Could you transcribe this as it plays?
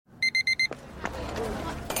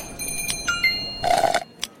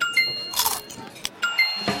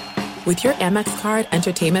With your Amex card,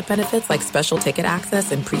 entertainment benefits like special ticket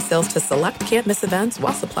access and pre-sales to select can't-miss events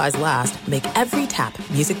while supplies last make every tap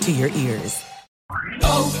music to your ears.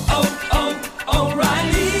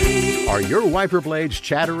 O'Reilly! Are your wiper blades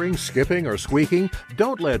chattering, skipping, or squeaking?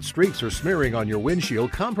 Don't let streaks or smearing on your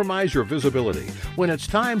windshield compromise your visibility. When it's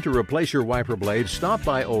time to replace your wiper blades, stop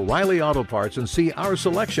by O'Reilly Auto Parts and see our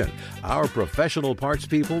selection. Our professional parts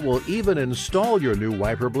people will even install your new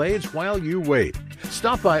wiper blades while you wait.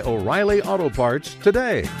 Stop by O'Reilly Auto Parts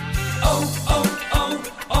today.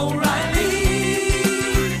 O'Reilly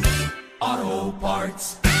Auto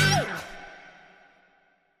Parts.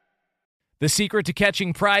 The secret to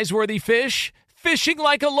catching prize-worthy fish? Fishing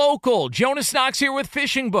like a local. Jonas Knox here with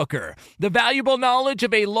Fishing Booker. The valuable knowledge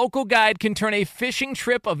of a local guide can turn a fishing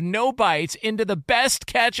trip of no bites into the best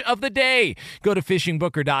catch of the day. Go to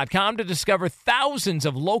fishingbooker.com to discover thousands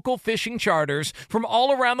of local fishing charters from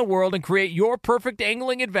all around the world and create your perfect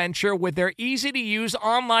angling adventure with their easy-to-use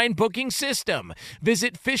online booking system.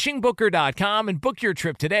 Visit fishingbooker.com and book your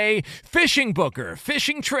trip today. Fishing Booker.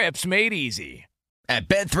 Fishing trips made easy. At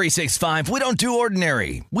Bet365, we don't do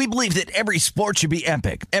ordinary. We believe that every sport should be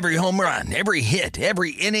epic. Every home run, every hit,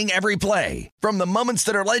 every inning, every play. From the moments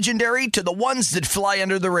that are legendary to the ones that fly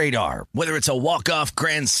under the radar. Whether it's a walk-off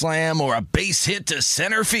grand slam or a base hit to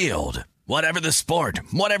center field. Whatever the sport,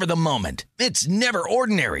 whatever the moment. It's never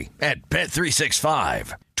ordinary at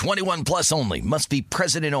Bet365. 21 plus only. Must be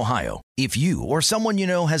present in Ohio. If you or someone you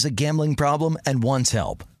know has a gambling problem and wants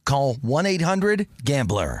help, call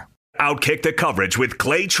 1-800-GAMBLER. Outkick the coverage with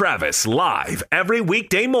Clay Travis live every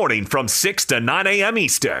weekday morning from 6 to 9 a.m.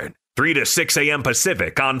 Eastern, 3 to 6 a.m.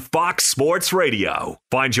 Pacific on Fox Sports Radio.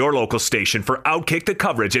 Find your local station for Outkick the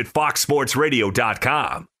coverage at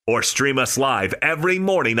foxsportsradio.com or stream us live every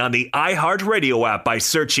morning on the iHeartRadio app by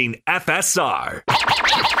searching FSR. Now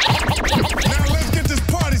let's get this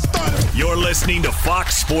party started. You're listening to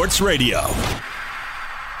Fox Sports Radio.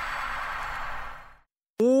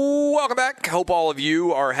 Welcome back. Hope all of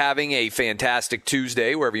you are having a fantastic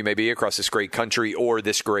Tuesday, wherever you may be across this great country or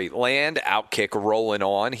this great land. Outkick rolling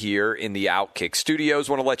on here in the Outkick studios.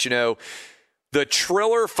 Want to let you know the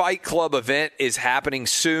Triller Fight Club event is happening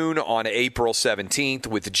soon on April 17th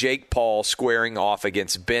with Jake Paul squaring off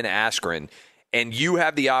against Ben Askren. And you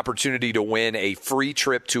have the opportunity to win a free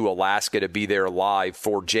trip to Alaska to be there live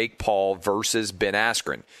for Jake Paul versus Ben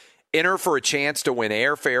Askren. Enter for a chance to win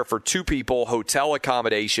airfare for 2 people, hotel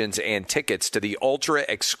accommodations, and tickets to the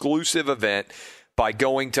ultra-exclusive event by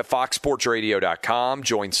going to foxsportsradio.com.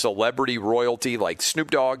 Join celebrity royalty like Snoop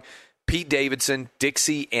Dogg, Pete Davidson,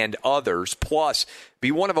 Dixie, and others. Plus, be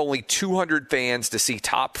one of only 200 fans to see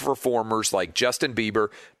top performers like Justin Bieber,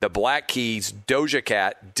 the Black Keys, Doja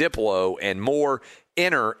Cat, Diplo, and more.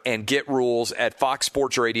 Enter and get rules at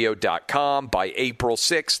foxsportsradio.com by April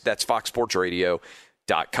 6th. That's foxsportsradio.com.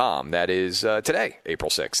 That is today,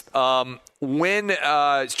 April 6th.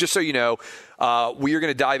 Just so you know, we are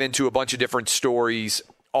going to dive into a bunch of different stories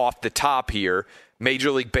off the top here.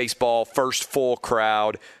 Major League Baseball, first full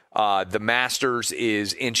crowd. The Masters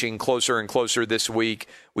is inching closer and closer this week.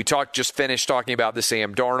 We just finished talking about the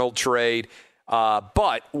Sam Darnold trade,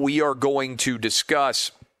 but we are going to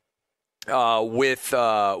discuss with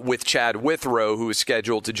Chad Withrow, who is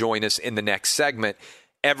scheduled to join us in the next segment,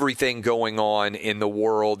 everything going on in the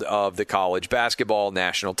world of the college basketball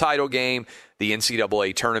national title game, the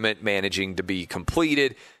NCAA tournament managing to be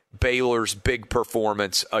completed, Baylor's big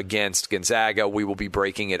performance against Gonzaga. We will be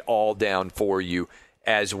breaking it all down for you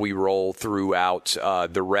as we roll throughout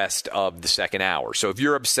the rest of the second hour. So if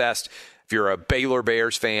you're obsessed, if you're a Baylor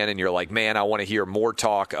Bears fan and you're like, man, I want to hear more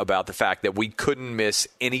talk about the fact that we couldn't miss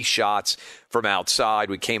any shots from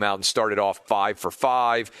outside. We came out and started off 5 for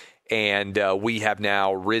 5. And we have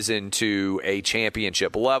now risen to a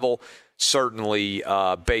championship level. Certainly,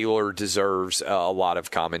 Baylor deserves a lot of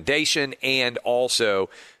commendation, and also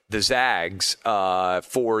the Zags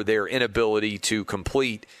for their inability to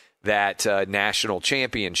complete that national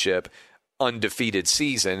championship undefeated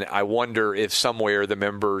season. I wonder if somewhere the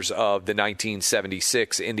members of the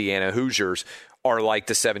 1976 Indiana Hoosiers are like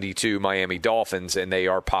the 72 Miami Dolphins, and they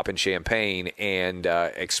are popping champagne and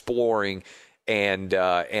exploring. And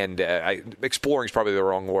exploring is probably the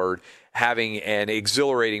wrong word, having an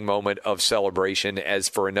exhilarating moment of celebration as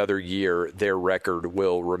for another year their record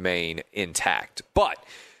will remain intact. But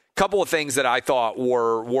a couple of things that I thought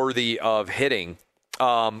were worthy of hitting.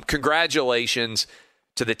 Congratulations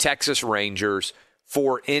to the Texas Rangers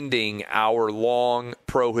for ending our long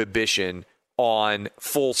prohibition on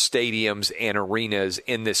full stadiums and arenas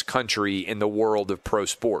in this country in the world of pro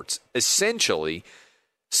sports. Essentially,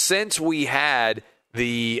 since we had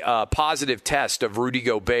the positive test of Rudy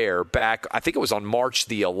Gobert back, I think it was on March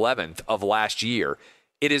the 11th of last year,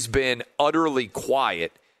 it has been utterly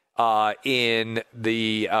quiet in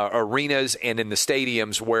the arenas and in the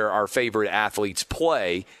stadiums where our favorite athletes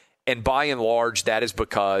play. And by and large, that is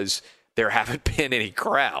because there haven't been any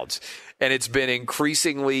crowds. And it's been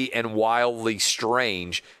increasingly and wildly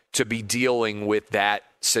strange to be dealing with that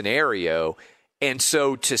scenario. And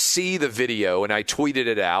so to see the video, and I tweeted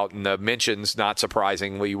it out, and the mentions, not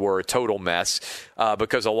surprisingly, were a total mess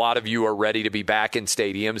because a lot of you are ready to be back in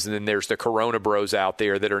stadiums, and then there's the Corona bros out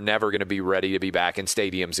there that are never going to be ready to be back in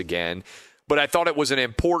stadiums again. But I thought it was an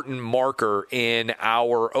important marker in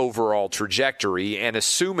our overall trajectory, and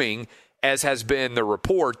assuming, as has been the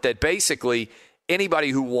report, that basically anybody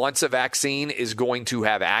who wants a vaccine is going to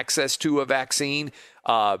have access to a vaccine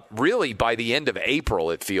really by the end of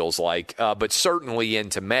April, it feels like, but certainly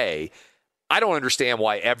into May. I don't understand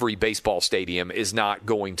why every baseball stadium is not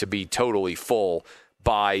going to be totally full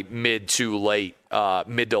by mid to late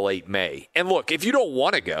May. And look, if you don't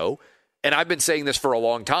want to go, and I've been saying this for a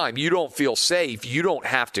long time, you don't feel safe, you don't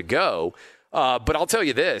have to go. But I'll tell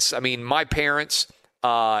you this, I mean, my parents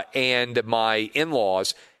and my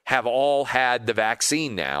in-laws have all had the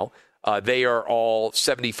vaccine now. They are all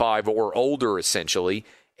 75 or older, essentially,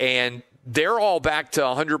 and they're all back to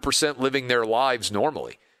 100% living their lives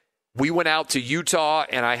normally. We went out to Utah,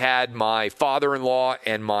 and I had my father-in-law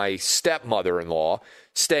and my stepmother-in-law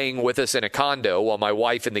staying with us in a condo while my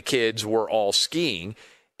wife and the kids were all skiing.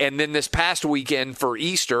 And then this past weekend for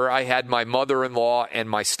Easter, I had my mother-in-law and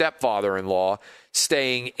my stepfather-in-law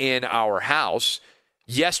staying in our house.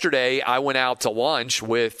 Yesterday, I went out to lunch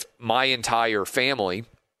with my entire family.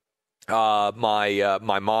 My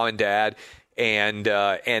mom and dad and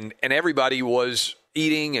everybody was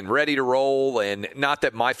eating and ready to roll. And not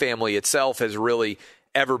that my family itself has really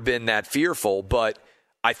ever been that fearful, but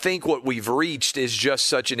I think what we've reached is just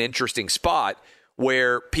such an interesting spot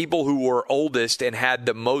where people who were oldest and had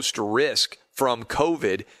the most risk from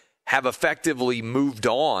COVID have effectively moved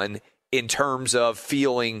on in terms of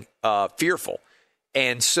feeling fearful.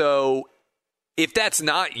 And so if that's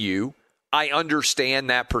not you, I understand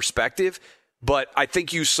that perspective, but I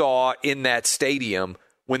think you saw in that stadium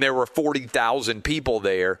when there were 40,000 people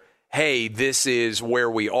there, hey, this is where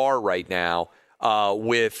we are right now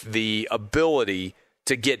with the ability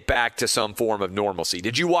to get back to some form of normalcy.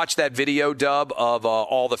 Did you watch that video, Dub, of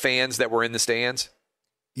all the fans that were in the stands?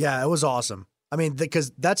 Yeah, it was awesome. I mean,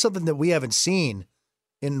 because that's something that we haven't seen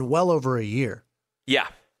in well over a year. Yeah,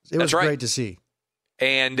 it was great to see.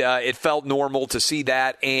 And it felt normal to see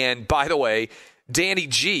that. And by the way, Danny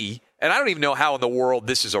G, and I don't even know how in the world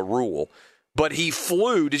this is a rule, but he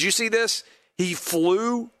flew. Did you see this? He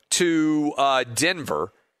flew to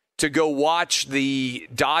Denver to go watch the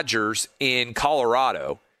Dodgers in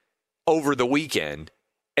Colorado over the weekend.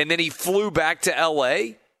 And then he flew back to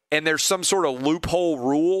L.A., and there's some sort of loophole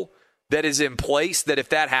rule that is in place that if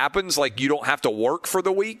that happens, like you don't have to work for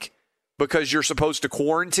the week because you're supposed to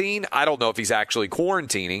quarantine. I don't know if he's actually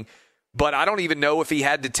quarantining, but I don't even know if he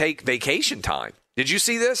had to take vacation time. Did you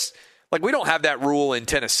see this? Like, we don't have that rule in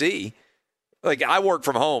Tennessee. Like, I work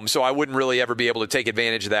from home, so I wouldn't really ever be able to take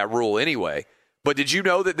advantage of that rule anyway. But did you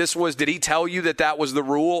know that did he tell you that was the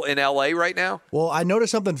rule in L.A. right now? Well, I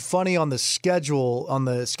noticed something funny on the schedule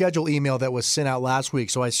email that was sent out last week.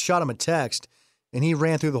 So I shot him a text, and he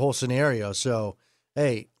ran through the whole scenario. So,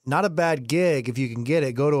 hey, not a bad gig if you can get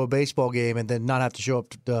it. Go to a baseball game and then not have to show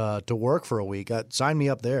up to work for a week. Sign me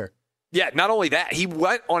up there. Yeah, not only that, he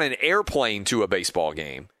went on an airplane to a baseball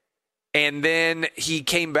game, and then he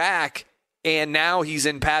came back, and now he's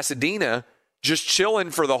in Pasadena just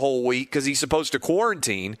chilling for the whole week because he's supposed to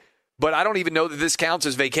quarantine. But I don't even know that this counts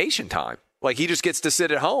as vacation time. Like, he just gets to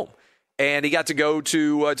sit at home. And he got to go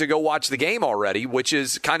to go watch the game already, which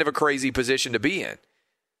is kind of a crazy position to be in.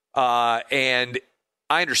 And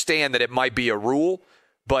I understand that it might be a rule,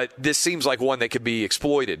 but this seems like one that could be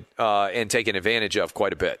exploited and taken advantage of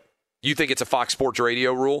quite a bit. You think it's a Fox Sports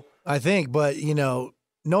Radio rule? I think, but,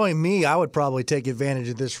 knowing me, I would probably take advantage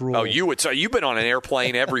of this rule. Oh, you would. So you've been on an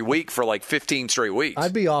airplane every week for like 15 straight weeks.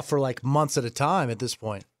 I'd be off for like months at a time at this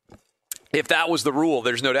point. If that was the rule,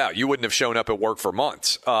 there's no doubt you wouldn't have shown up at work for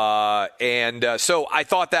months. So I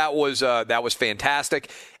thought that was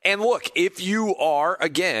fantastic. And look, if you are,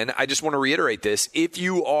 again, I just want to reiterate this, if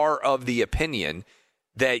you are of the opinion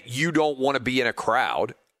that you don't want to be in a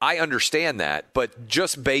crowd, I understand that. But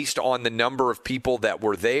just based on the number of people that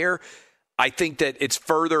were there, I think that it's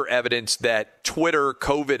further evidence that Twitter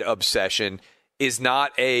COVID obsession is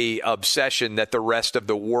not a obsession that the rest of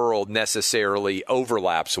the world necessarily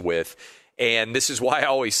overlaps with. And this is why I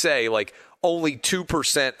always say, like, only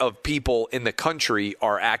 2% of people in the country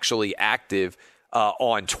are actually active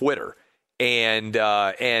on Twitter.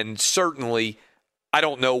 And certainly, I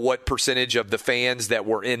don't know what percentage of the fans that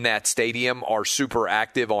were in that stadium are super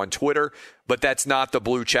active on Twitter, but that's not the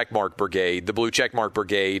Blue Checkmark Brigade. The Blue Checkmark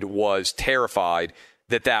Brigade was terrified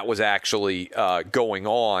that was actually going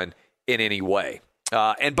on in any way.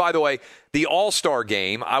 And by the way, the All-Star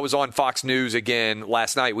game, I was on Fox News again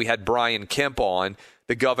last night. We had Brian Kemp on,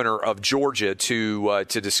 the governor of Georgia, to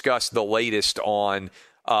discuss the latest on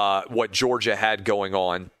what Georgia had going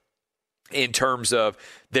on in terms of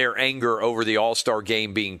their anger over the All-Star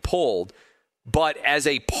game being pulled. But as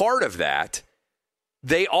a part of that,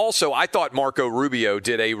 they also, I thought Marco Rubio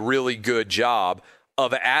did a really good job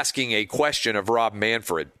of asking a question of Rob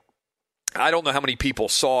Manfred. I don't know how many people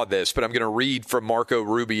saw this, but I'm going to read from Marco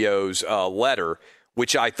Rubio's letter,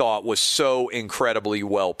 which I thought was so incredibly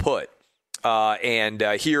well put. And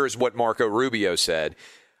here is what Marco Rubio said.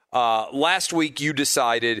 Last week you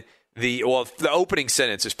decided the opening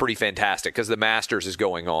sentence is pretty fantastic because the Masters is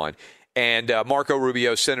going on. And Marco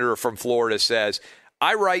Rubio, senator from Florida, says,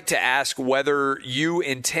 I write to ask whether you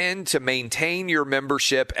intend to maintain your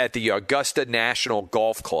membership at the Augusta National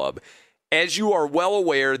Golf Club. As you are well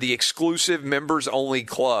aware, the exclusive members-only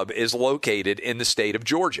club is located in the state of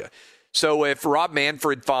Georgia. So if Rob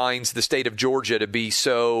Manfred finds the state of Georgia to be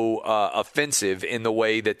so offensive in the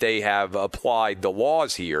way that they have applied the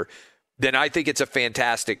laws here, then I think it's a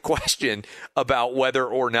fantastic question about whether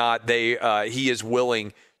or not he is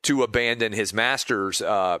willing to abandon his Masters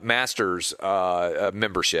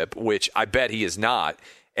membership, which I bet he is not,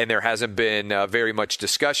 and there hasn't been very much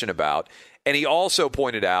discussion about. And he also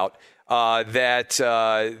pointed out that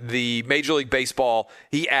the Major League Baseball,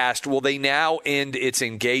 he asked, will they now end its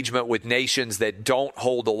engagement with nations that don't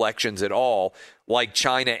hold elections at all, like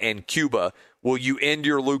China and Cuba? Will you end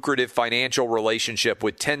your lucrative financial relationship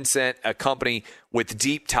with Tencent, a company with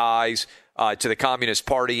deep ties to the Communist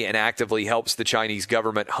Party and actively helps the Chinese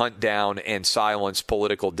government hunt down and silence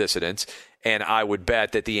political dissidents? And I would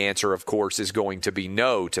bet that the answer, of course, is going to be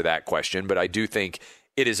no to that question, but I do think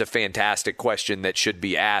it is a fantastic question that should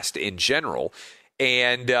be asked in general.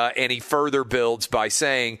 And he further builds by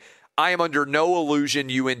saying, I am under no illusion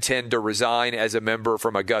you intend to resign as a member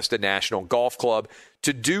from Augusta National Golf Club.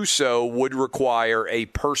 To do so would require a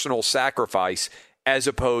personal sacrifice as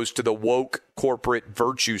opposed to the woke corporate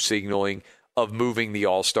virtue signaling of moving the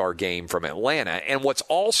All-Star game from Atlanta. And what's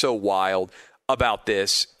also wild about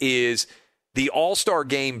this is the All-Star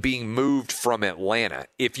game being moved from Atlanta.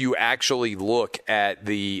 If you actually look at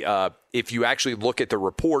the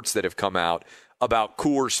reports that have come out about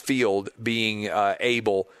Coors Field being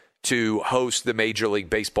able to host the Major League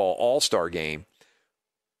Baseball All-Star game,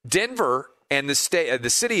 Denver and the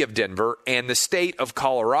city of Denver and the state of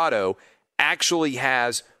Colorado actually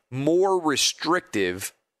has more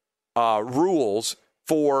restrictive rules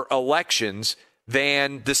for elections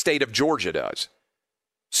than the state of Georgia does.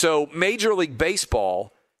 So Major League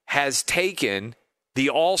Baseball has taken the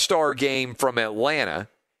All-Star game from Atlanta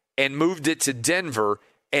and moved it to Denver,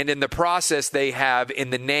 and in the process they have, in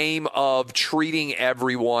the name of treating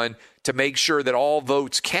everyone to make sure that all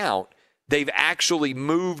votes count, they've actually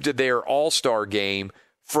moved their All-Star game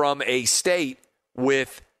from a state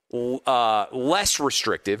with less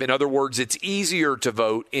restrictive. In other words, it's easier to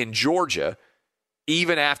vote in Georgia,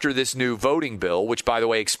 even after this new voting bill, which, by the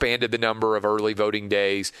way, expanded the number of early voting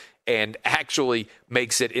days and actually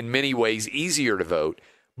makes it in many ways easier to vote.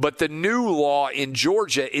 But the new law in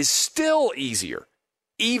Georgia is still easier,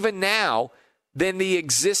 even now, than the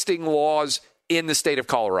existing laws in the state of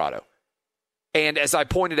Colorado. And as I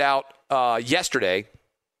pointed out yesterday,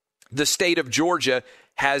 the state of Georgia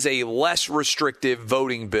has a less restrictive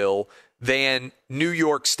voting bill than New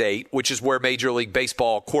York State, which is where Major League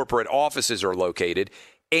Baseball corporate offices are located,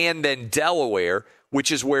 and then Delaware,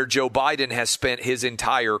 which is where Joe Biden has spent his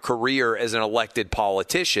entire career as an elected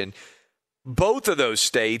politician. Both of those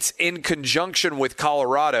states, in conjunction with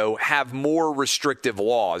Colorado, have more restrictive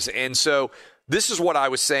laws. And so this is what I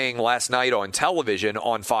was saying last night on television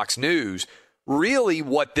on Fox News. Really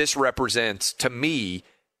what this represents to me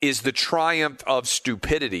is the triumph of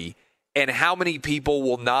stupidity and how many people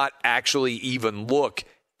will not actually even look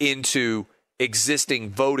into existing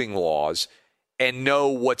voting laws and know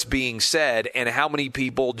what's being said, and how many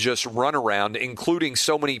people just run around, including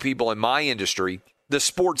so many people in my industry, the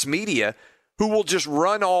sports media, who will just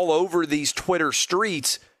run all over these Twitter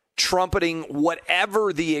streets trumpeting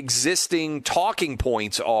whatever the existing talking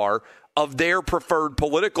points are of their preferred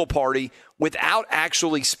political party without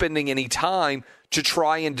actually spending any time to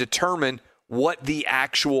try and determine what the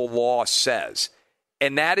actual law says.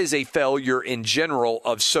 And that is a failure in general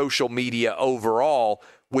of social media overall,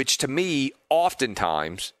 which to me,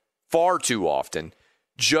 oftentimes, far too often,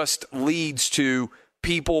 just leads to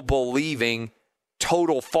people believing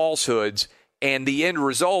total falsehoods. And the end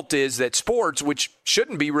result is that sports, which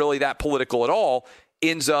shouldn't be really that political at all,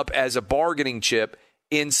 ends up as a bargaining chip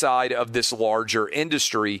inside of this larger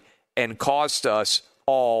industry and cost us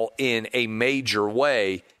all in a major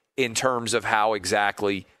way in terms of how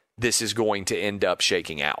exactly this is going to end up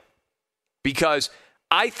shaking out. Because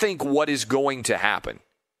I think what is going to happen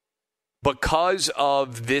because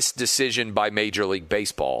of this decision by Major League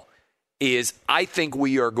Baseball is I think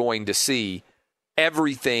we are going to see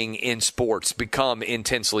everything in sports become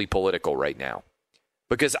intensely political right now.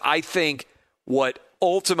 Because I think what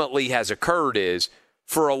ultimately has occurred is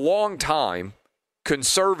for a long time,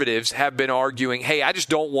 conservatives have been arguing, hey, I just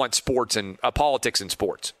don't want sports and politics in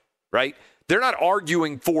sports, right? They're not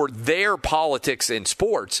arguing for their politics in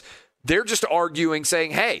sports. They're just arguing,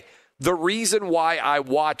 saying, hey, the reason why I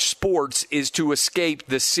watch sports is to escape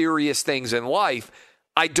the serious things in life.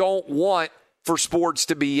 I don't want for sports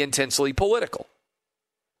to be intensely political.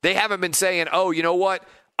 They haven't been saying, oh, you know what?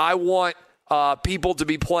 I want people to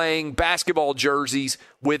be playing basketball jerseys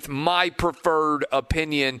with my preferred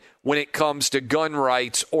opinion when it comes to gun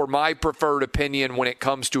rights, or my preferred opinion when it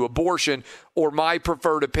comes to abortion, or my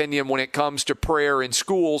preferred opinion when it comes to prayer in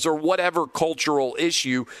schools, or whatever cultural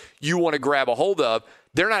issue you want to grab a hold of.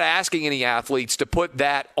 They're not asking any athletes to put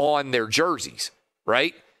that on their jerseys,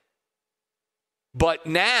 right? But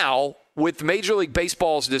now, with Major League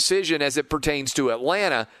Baseball's decision as it pertains to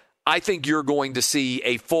Atlanta, I think you're going to see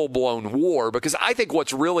a full-blown war, because I think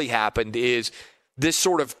what's really happened is this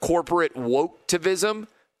sort of corporate woke-tivism,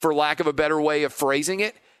 for lack of a better way of phrasing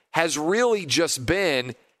it, has really just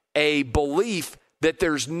been a belief that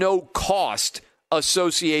there's no cost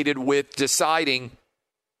associated with deciding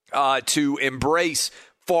to embrace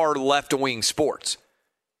far left-wing sports.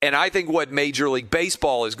 And I think what Major League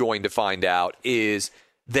Baseball is going to find out is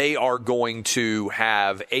they are going to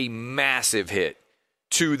have a massive hit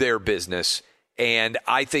to their business, and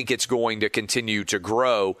I think it's going to continue to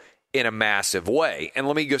grow in a massive way. And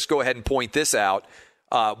let me just go ahead and point this out.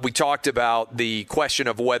 We talked about the question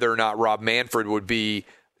of whether or not Rob Manfred would be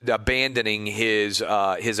abandoning his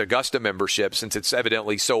Augusta membership, since it's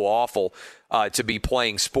evidently so awful to be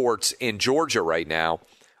playing sports in Georgia right now.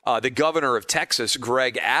 The governor of Texas,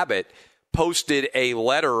 Greg Abbott, posted a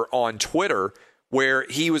letter on Twitter where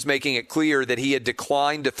he was making it clear that he had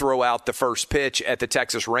declined to throw out the first pitch at the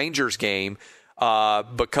Texas Rangers game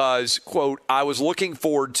because, quote, I was looking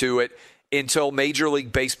forward to it until Major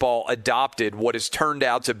League Baseball adopted what has turned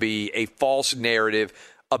out to be a false narrative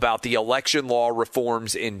about the election law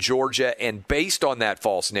reforms in Georgia, and based on that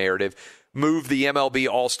false narrative, moved the MLB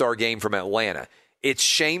All-Star Game from Atlanta. It's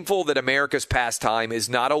shameful that America's pastime is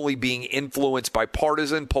not only being influenced by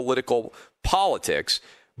partisan political politics,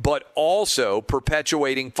 but also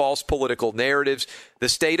perpetuating false political narratives. The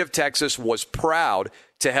state of Texas was proud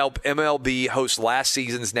to help MLB host last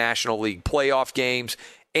season's National League playoff games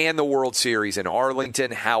and the World Series in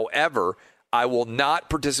Arlington. However, I will not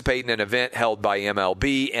participate in an event held by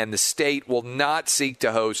MLB, and the state will not seek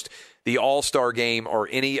to host the All-Star Game or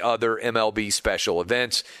any other MLB special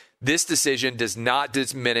events. This decision does not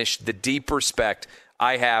diminish the deep respect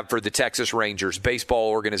I have for the Texas Rangers baseball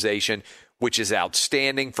organization, which is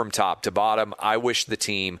outstanding from top to bottom. I wish the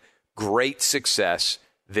team great success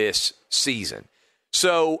this season.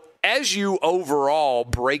 So as you overall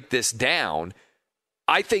break this down,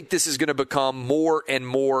 I think this is going to become more and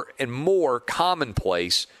more and more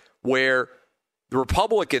commonplace, where the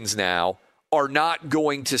Republicans now are not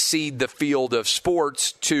going to cede the field of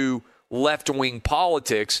sports to left-wing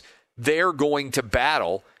politics. They're going to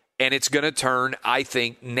battle, and it's going to turn, I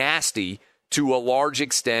think, nasty to a large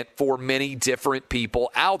extent for many different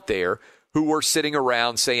people out there who are sitting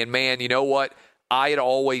around saying, man, you know what? I had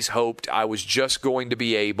always hoped I was just going to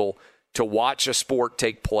be able to watch a sport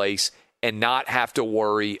take place and not have to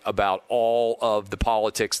worry about all of the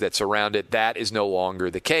politics that surround it. That is no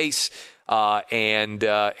longer the case, and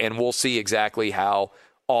we'll see exactly how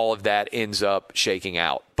all of that ends up shaking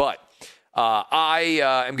out. But I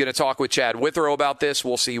am going to talk with Chad Withrow about this.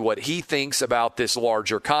 We'll see what he thinks about this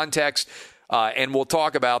larger context. And we'll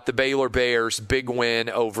talk about the Baylor Bears' big win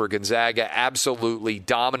over Gonzaga. Absolutely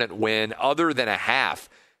dominant win, other than a half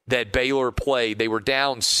that Baylor played. They were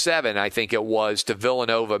down 7, I think it was, to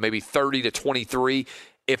Villanova, maybe 30-23,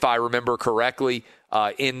 if I remember correctly,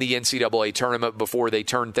 in the NCAA tournament before they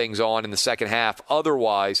turned things on in the second half.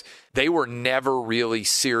 Otherwise, they were never really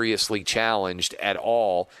seriously challenged at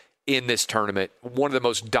all. in this tournament. One of the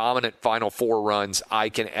most dominant Final Four runs I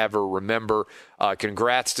can ever remember.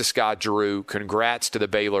 Congrats to Scott Drew. Congrats to the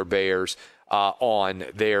Baylor Bears on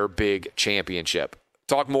their big championship.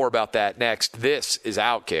 Talk more about that next. This is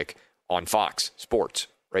Outkick on Fox Sports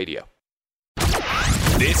Radio.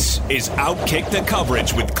 This is Outkick the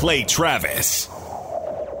Coverage with Clay Travis.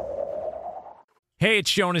 Hey,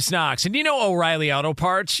 it's Jonas Knox, and you know O'Reilly Auto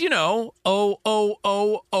Parts, you know,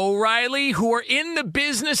 O'Reilly, who are in the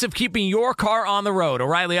business of keeping your car on the road.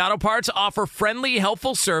 O'Reilly Auto Parts offer friendly,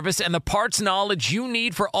 helpful service and the parts knowledge you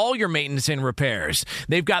need for all your maintenance and repairs.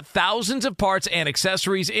 They've got thousands of parts and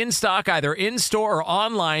accessories in stock, either in-store or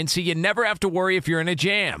online, so you never have to worry if you're in a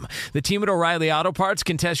jam. The team at O'Reilly Auto Parts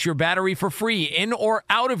can test your battery for free in or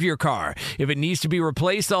out of your car. If it needs to be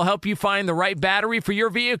replaced, they'll help you find the right battery for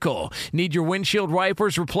your vehicle. Need your windshield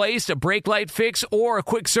wipers replaced, a brake light fix, or a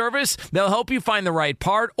quick service? They'll help you find the right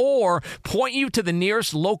part or point you to the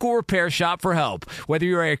nearest local repair shop for help. Whether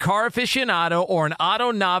you're a car aficionado or an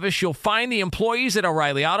auto novice, you'll find the employees at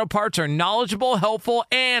O'Reilly Auto Parts are knowledgeable, helpful,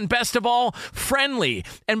 and best of all, friendly.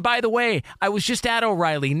 And by the way, I was just at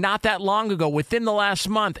O'Reilly not that long ago, within the last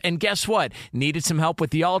month, and guess what? Needed some help with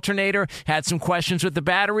the alternator, had some questions with the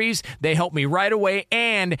batteries. They helped me right away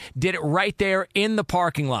and did it right there in the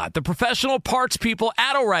parking lot. The professional parts people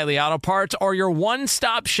at O'Reilly Auto Parts are your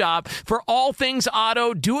one-stop shop for all things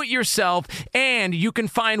auto, do-it-yourself, and you can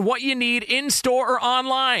find what you need in-store or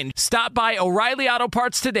online. Stop by O'Reilly Auto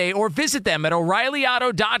Parts today or visit them at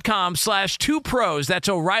O'ReillyAuto.com/2pros. That's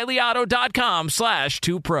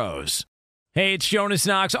O'ReillyAuto.com/2pros. Hey, it's Jonas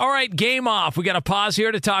Knox. All right, game off. We got to pause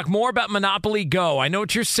here to talk more about Monopoly Go. I know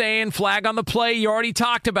what you're saying, flag on the play. You already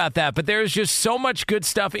talked about that, but there's just so much good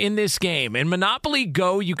stuff in this game. In Monopoly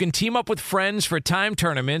Go, you can team up with friends for time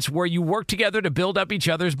tournaments where you work together to build up each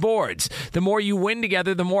other's boards. The more you win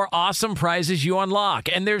together, the more awesome prizes you unlock.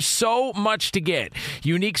 And there's so much to get.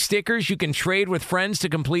 Unique stickers you can trade with friends to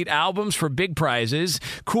complete albums for big prizes.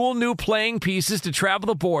 Cool new playing pieces to travel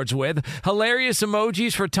the boards with. Hilarious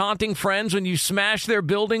emojis for taunting friends when you smash their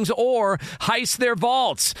buildings or heist their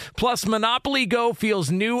vaults. Plus, Monopoly Go feels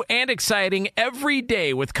new and exciting every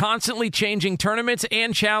day with constantly changing tournaments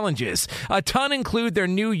and challenges. A ton include their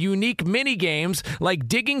new unique mini games like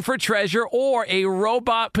digging for treasure or a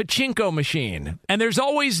robot pachinko machine. And there's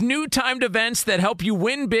always new timed events that help you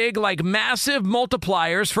win big, like massive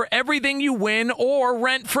multipliers for everything you win or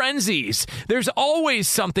rent frenzies. There's always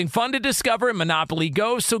something fun to discover in Monopoly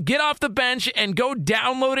Go, so get off the bench and go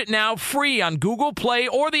download it now free on Google Play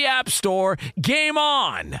or the App Store. Game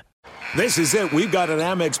on! This is it. We've got an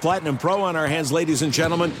Amex Platinum Pro on our hands, ladies and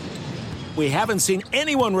gentlemen. We haven't seen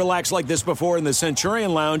anyone relax like this before in the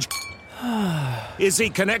Centurion Lounge. Is he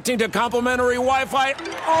connecting to complimentary Wi-Fi?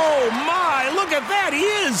 Oh, my! Look at that! He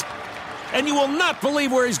is! And you will not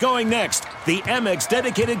believe where he's going next. The Amex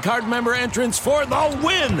dedicated card member entrance for the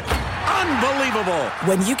win. Unbelievable.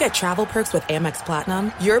 When you get travel perks with Amex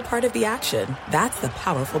Platinum, you're part of the action. That's the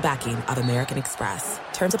powerful backing of American Express.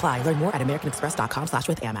 Terms apply. Learn more at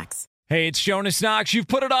americanexpress.com/withAmex. Hey, it's Jonas Knox. You've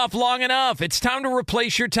put it off long enough. It's time to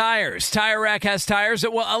replace your tires. Tire Rack has tires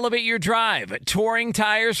that will elevate your drive. Touring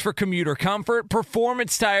tires for commuter comfort,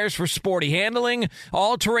 performance tires for sporty handling,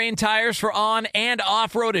 all-terrain tires for on- and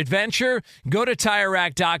off-road adventure. Go to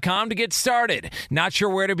TireRack.com to get started. Not sure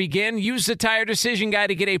where to begin? Use the Tire Decision Guide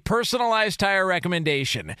to get a personalized tire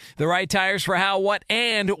recommendation. The right tires for how, what,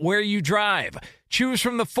 and where you drive. Choose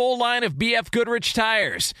from the full line of BF Goodrich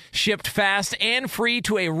tires, shipped fast and free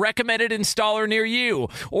to a recommended installer near you,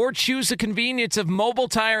 or choose the convenience of mobile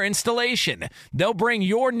tire installation. They'll bring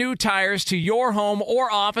your new tires to your home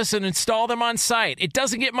or office and install them on site. It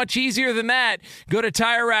doesn't get much easier than that. Go to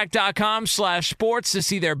TireRack.com/sports to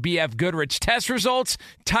see their BF Goodrich test results,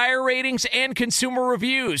 tire ratings, and consumer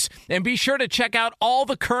reviews. And be sure to check out all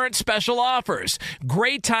the current special offers.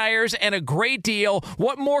 Great tires and a great deal.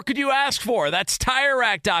 What more could you ask for? That's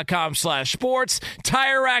TireRack.com/sports.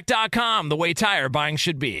 TireRack.com, the way tire buying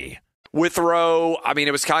should be. Withrow, I mean,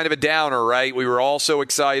 it was kind of a downer, right? We were all so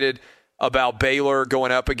excited about Baylor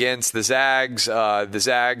going up against the Zags.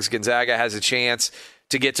 Gonzaga has a chance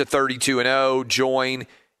to get to 32-0, join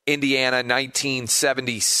Indiana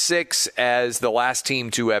 1976 as the last team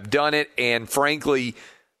to have done it. And frankly,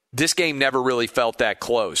 this game never really felt that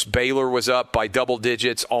close. Baylor was up by double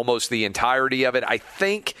digits almost the entirety of it. I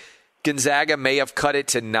think Gonzaga may have cut it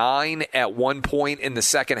to 9 at one point in the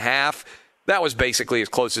second half. That was basically as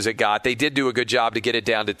close as it got. They did do a good job to get it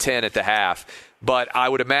down to 10 at the half. But I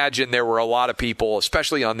would imagine there were a lot of people,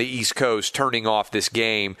 especially on the East Coast, turning off this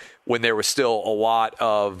game when there was still a lot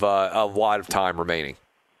of time remaining.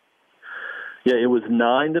 Yeah, it was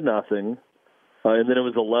 9-0. and then it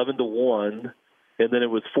was 11-1, and then it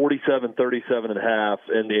was 47-37.5,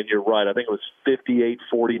 and you're right. I think it was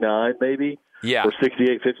 58-49 maybe, or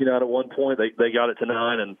 68-59 at one point. They got it to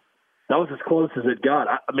 9, and that was as close as it got.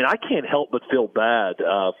 I mean, I can't help but feel bad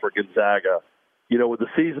for Gonzaga, with the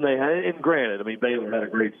season they had. And granted, I mean, Baylor had a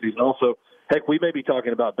great season. Also, heck, we may be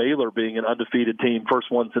talking about Baylor being an undefeated team,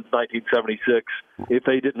 first one since 1976, if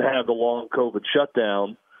they didn't have the long COVID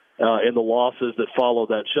shutdown and the losses that followed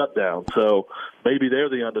that shutdown. So maybe they're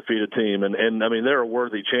the undefeated team. And I mean, they're a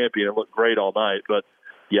worthy champion and looked great all night. But,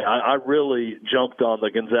 yeah, I really jumped on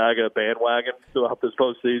the Gonzaga bandwagon throughout this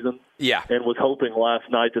postseason. Yeah. And was hoping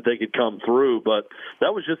last night that they could come through. But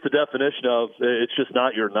that was just the definition of it's just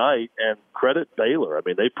not your night. And credit Baylor. I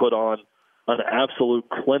mean, they put on an absolute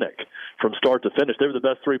clinic from start to finish. They were the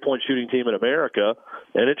best three-point shooting team in America,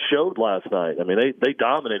 and it showed last night. I mean, they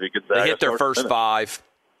dominated Gonzaga. They hit their first 5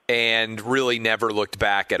 and really never looked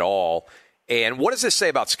back at all. And what does this say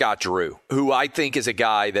about Scott Drew, who I think is a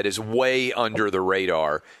guy that is way under the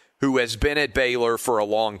radar, who has been at Baylor for a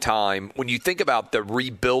long time? When you think about the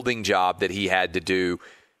rebuilding job that he had to do,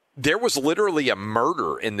 there was literally a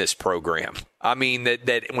murder in this program. I mean,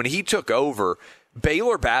 that when he took over,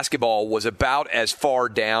 Baylor basketball was about as far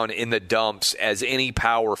down in the dumps as any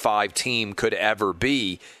Power 5 team could ever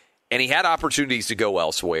be. And he had opportunities to go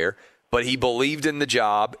elsewhere, but he believed in the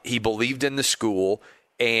job, he believed in the school,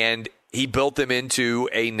 and he built them into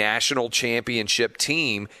a national championship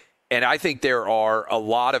team. And I think there are a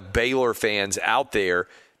lot of Baylor fans out there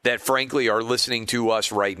that, frankly, are listening to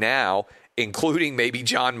us right now, including maybe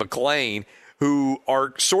John McClain, who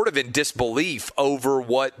are sort of in disbelief over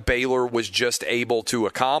what Baylor was just able to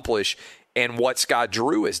accomplish and what Scott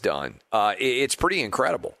Drew has done. It's pretty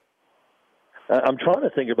incredible. I'm trying to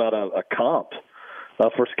think about a comp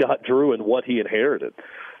for Scott Drew and what he inherited.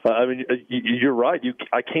 I mean, you're right.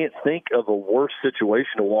 I can't think of a worse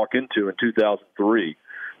situation to walk into in 2003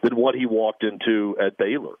 than what he walked into at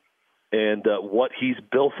Baylor and what he's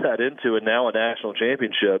built that into, and now a national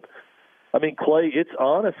championship. I mean, Clay, it's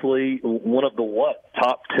honestly one of the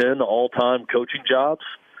top 10 all-time coaching jobs,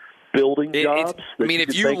 building jobs. I mean,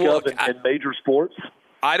 if you look in major sports,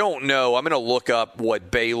 I don't know. I'm going to look up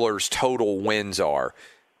what Baylor's total wins are,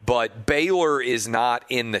 but Baylor is not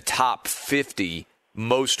in the top 50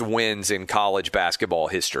 most wins in college basketball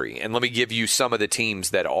history. And let me give you some of the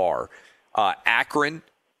teams that are: Akron,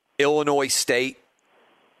 Illinois State,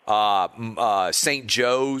 St.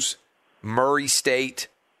 Joe's, Murray State,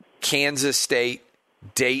 Kansas State,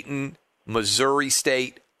 Dayton, Missouri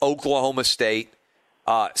State, Oklahoma State.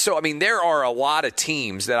 So, I mean, there are a lot of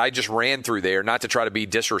teams that I just ran through there, not to try to be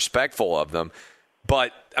disrespectful of them.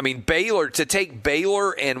 But, I mean, Baylor, to take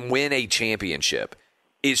Baylor and win a championship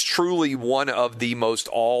is truly one of the most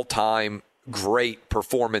all-time great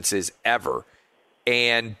performances ever.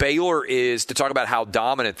 And Baylor is, to talk about how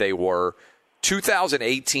dominant they were,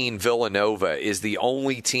 2018 Villanova is the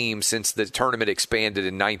only team since the tournament expanded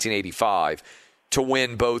in 1985 to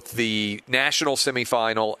win both the national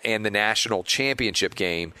semifinal and the national championship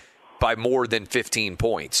game by more than 15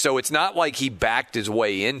 points. So it's not like he backed his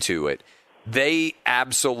way into it. They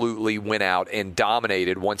absolutely went out and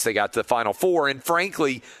dominated once they got to the Final Four. And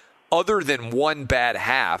frankly, other than one bad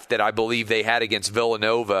half that I believe they had against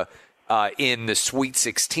Villanova in the Sweet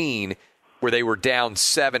 16, where they were down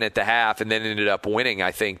 7 at the half and then ended up winning,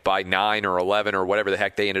 I think, by 9 or 11 or whatever the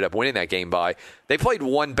heck they ended up winning that game by. They played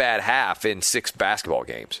one bad half in 6 basketball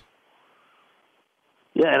games.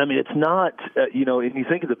 Yeah, and I mean, it's not, and you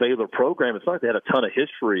think of the Baylor program, it's not like they had a ton of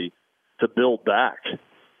history to build back,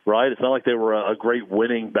 right? It's not like they were a great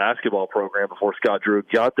winning basketball program before Scott Drew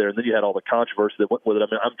got there, and then you had all the controversy that went with it. I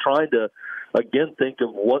mean, I'm trying to, again, think of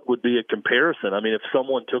what would be a comparison. I mean, if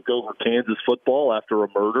someone took over Kansas football after a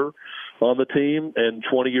murder on the team and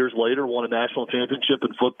 20 years later won a national championship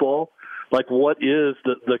in football, like what is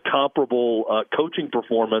the comparable coaching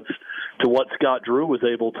performance to what Scott Drew was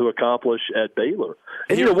able to accomplish at Baylor?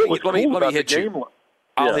 And Here, what was let me hit game, you.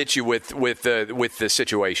 I'll hit you with the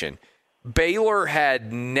situation. Baylor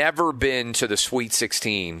had never been to the Sweet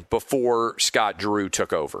 16 before Scott Drew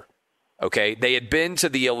took over. Okay, they had been to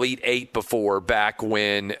the Elite Eight before, back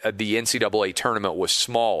when the NCAA tournament was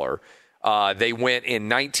smaller. They went in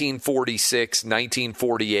 1946,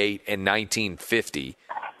 1948, and 1950.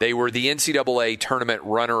 They were the NCAA tournament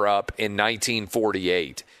runner-up in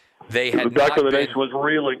 1948. They had back when the nation was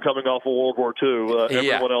reeling coming off of World War II.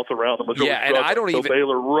 Everyone else around them was really and I don't even.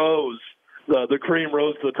 Baylor rose. The cream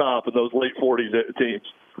rose to the top in those late 40s teams.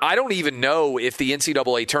 I don't even know if the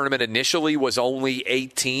NCAA tournament initially was only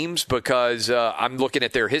 8 teams, because I'm looking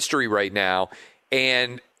at their history right now.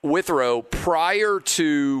 And Withrow, prior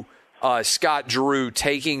to Scott Drew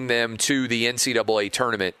taking them to the NCAA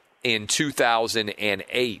tournament in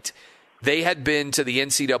 2008. They had been to the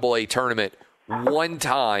NCAA tournament one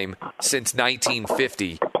time since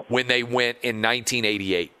 1950 when they went in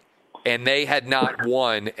 1988. And they had not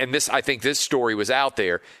won, and I think this story was out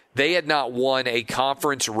there, they had not won a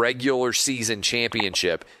conference regular season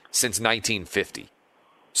championship since 1950.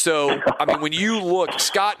 So, I mean, when you look,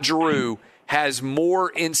 Scott Drew has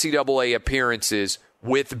more NCAA appearances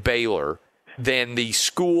with Baylor than the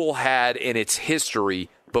school had in its history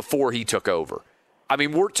before he took over. I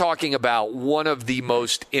mean, we're talking about one of the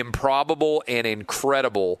most improbable and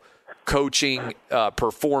incredible coaching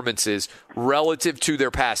performances relative to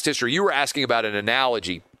their past history. You were asking about an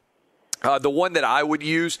analogy. The one that I would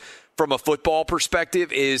use from a football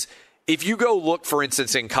perspective is if you go look, for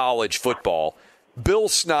instance, in college football, Bill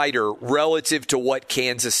Snyder, relative to what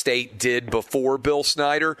Kansas State did before Bill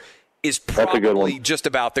Snyder, is probably just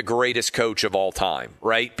about the greatest coach of all time,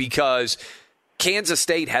 right? Because Kansas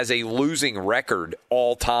State has a losing record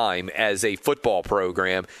all time as a football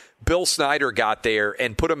program. Bill Snyder got there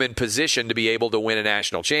and put them in position to be able to win a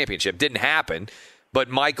national championship. Didn't happen, but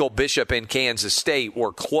Michael Bishop and Kansas State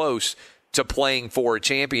were close to playing for a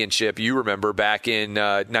championship. You remember back in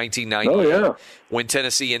 1998 when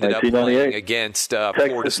Tennessee ended up playing against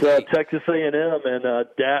Florida State. Texas A&M and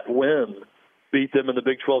Dat Wynn beat them in the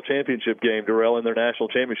Big 12 championship game, derailing their national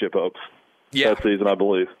championship hopes that season, I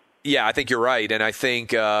believe. Yeah, I think you're right. And I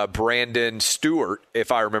think Brandon Stewart,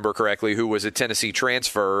 if I remember correctly, who was a Tennessee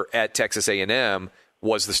transfer at Texas A&M,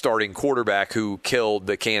 was the starting quarterback who killed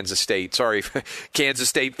the Kansas State. Sorry, Kansas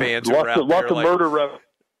State fans who are out there. Lots of murder.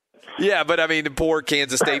 Yeah, but I mean, the poor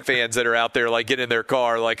Kansas State fans that are out there, like, getting in their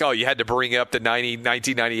car, like, oh, you had to bring up the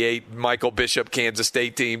 1998 Michael Bishop Kansas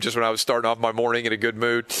State team just when I was starting off my morning in a good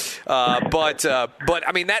mood. But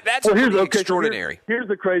I mean, that's extraordinary. So here's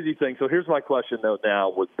the crazy thing. So here's my question, though,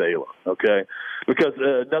 now with Baylor, okay? Because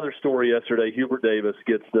another story yesterday, Hubert Davis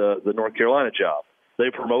gets the North Carolina job. They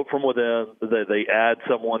promote from within. They add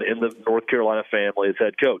someone in the North Carolina family as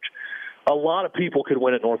head coach. A lot of people could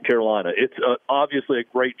win at North Carolina. It's obviously a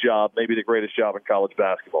great job, maybe the greatest job in college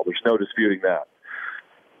basketball. There's no disputing that.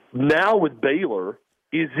 Now with Baylor,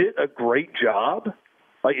 is it a great job?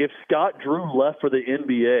 Like, if Scott Drew left for the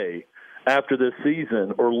NBA after this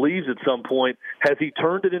season or leaves at some point, has he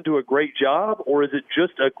turned it into a great job, or is it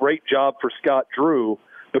just a great job for Scott Drew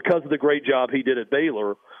because of the great job he did at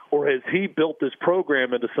Baylor? Or has he built this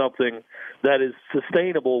program into something that is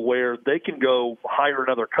sustainable where they can go hire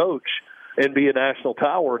another coach and be a national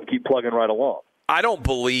power and keep plugging right along? I don't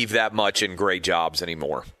believe that much in great jobs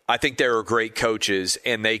anymore. I think there are great coaches,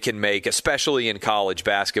 and they can make, especially in college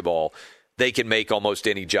basketball, they can make almost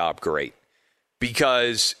any job great.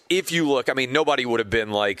 Because if you look, I mean, nobody would have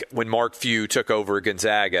been like, when Mark Few took over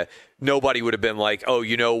Gonzaga, nobody would have been like, oh,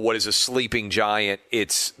 you know what is a sleeping giant?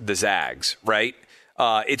 It's the Zags, right?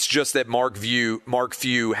 It's just that Mark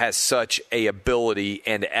Few has such a ability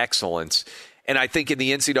and excellence. And I think in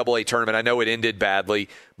the NCAA tournament, I know it ended badly,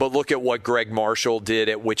 but look at what Greg Marshall did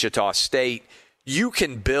at Wichita State. You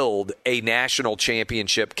can build a national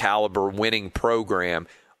championship caliber winning program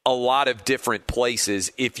a lot of different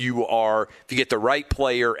places if you get the right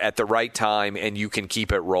player at the right time and you can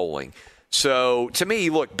keep it rolling. So to me,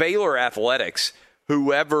 look, Baylor Athletics,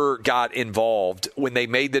 whoever got involved when they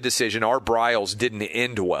made the decision, Art Briles didn't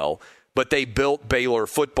end well, but they built Baylor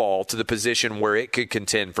football to the position where it could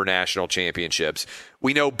contend for national championships.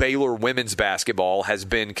 We know Baylor women's basketball has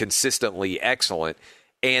been consistently excellent,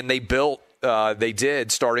 and they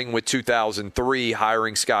did, starting with 2003,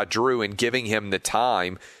 hiring Scott Drew and giving him the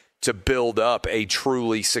time to build up a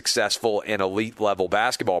truly successful and elite-level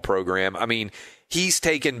basketball program. I mean, he's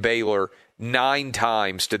taken Baylor 9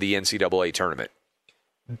 times to the NCAA tournament.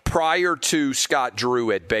 Prior to Scott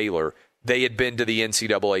Drew at Baylor, they had been to the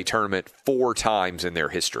NCAA tournament 4 times in their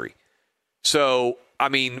history. So, I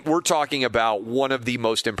mean, we're talking about one of the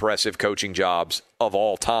most impressive coaching jobs of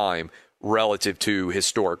all time relative to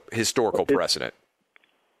historical precedent.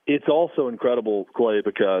 It's also incredible, Clay,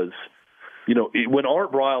 because, you know, when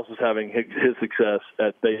Art Briles was having his success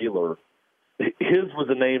at Baylor, his was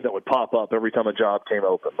a name that would pop up every time a job came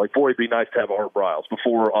open. Like, boy, it'd be nice to have Art Briles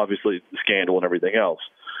before, obviously, the scandal and everything else.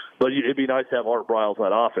 But it'd be nice to have Art Briles on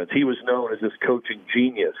that offense. He was known as this coaching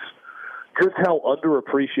genius. Just how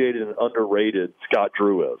underappreciated and underrated Scott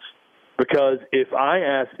Drew is. Because if I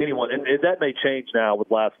ask anyone, and that may change now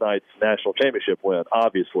with last night's national championship win,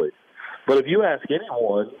 obviously. But if you ask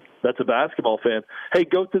anyone that's a basketball fan, hey,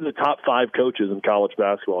 go through the top 5 coaches in college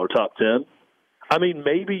basketball or top 10. I mean,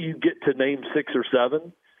 maybe you get to name 6 or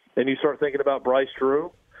 7, and you start thinking about Bryce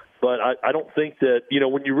Drew. But I don't think that,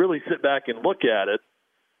 when you really sit back and look at it,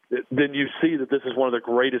 then you see that this is one of the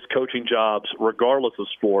greatest coaching jobs, regardless of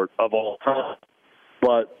sport, of all time.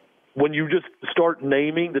 But when you just start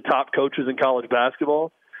naming the top coaches in college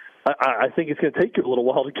basketball, I think it's going to take you a little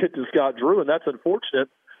while to get to Scott Drew, and that's unfortunate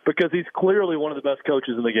because he's clearly one of the best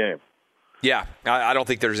coaches in the game. Yeah, I don't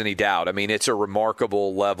think there's any doubt. I mean, it's a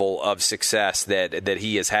remarkable level of success that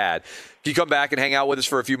he has had. Can you come back and hang out with us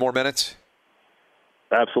for a few more minutes?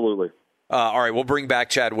 Absolutely. All right, we'll bring back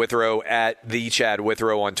Chad Withrow at the Chad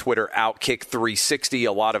Withrow on Twitter, Outkick360.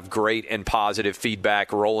 A lot of great and positive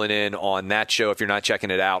feedback rolling in on that show. If you're not checking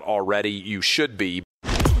it out already, you should be.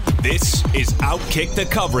 This is Outkick the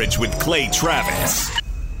Coverage with Clay Travis.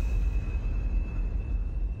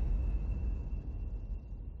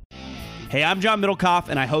 Hey, I'm John Middlecoff,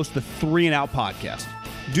 and I host the 3 and Out podcast.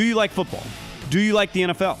 Do you like football? Do you like the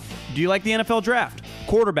NFL? Do you like the NFL draft?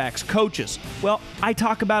 Quarterbacks, coaches? Well, I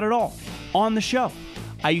talk about it all on the show.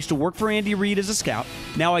 I used to work for Andy Reid as a scout.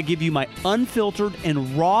 Now I give you my unfiltered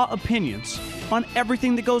and raw opinions on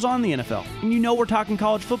everything that goes on in the NFL. And you know we're talking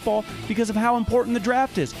college football because of how important the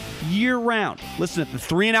draft is year-round. Listen to the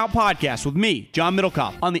 3 and Out podcast with me, John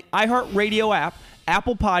Middlecoff, on the iHeartRadio app,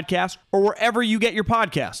 Apple Podcasts, or wherever you get your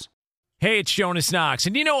podcasts. Hey, it's Jonas Knox,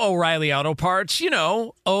 and you know O'Reilly Auto Parts,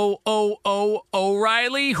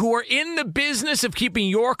 O'Reilly, who are in the business of keeping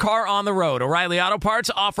your car on the road. O'Reilly Auto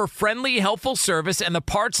Parts offer friendly, helpful service and the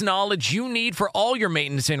parts knowledge you need for all your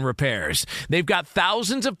maintenance and repairs. They've got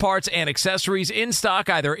thousands of parts and accessories in stock,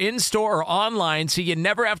 either in-store or online, so you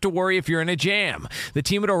never have to worry if you're in a jam. The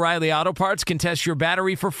team at O'Reilly Auto Parts can test your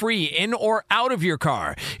battery for free, in or out of your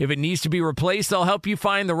car. If it needs to be replaced, they'll help you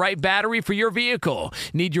find the right battery for your vehicle.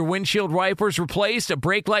 Need your windshield wipers replaced, a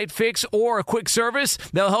brake light fix, or a quick service?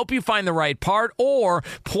 They'll help you find the right part or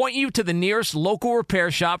point you to the nearest local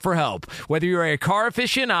repair shop for help. Whether you're a car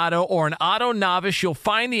aficionado or an auto novice, you'll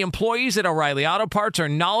find the employees at O'Reilly Auto Parts are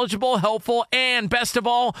knowledgeable, helpful, and best of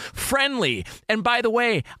all, friendly. And by the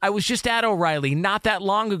way, I was just at O'Reilly not that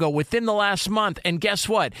long ago, within the last month, and guess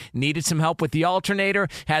what? Needed some help with the alternator,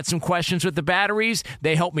 had some questions with the batteries.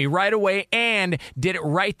 They helped me right away and did it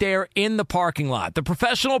right there in the parking lot. The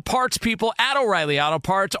professional parts people at O'Reilly Auto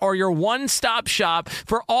Parts are your one-stop shop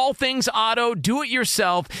for all things auto,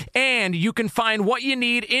 do-it-yourself, and you can find what you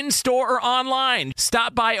need in-store or online.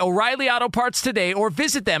 Stop by O'Reilly Auto Parts today or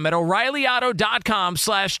visit them at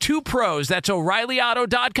O'ReillyAuto.com/2pros. That's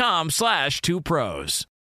O'ReillyAuto.com/2pros.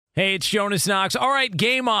 Hey, it's Jonas Knox. All right,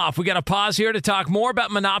 game off. We got to pause here to talk more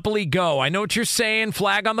about Monopoly Go. I know what you're saying,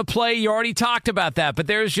 flag on the play. You already talked about that, but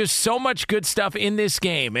there's just so much good stuff in this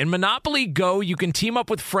game. In Monopoly Go, you can team up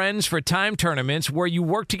with friends for time tournaments where you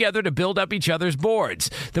work together to build up each other's boards.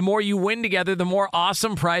 The more you win together, the more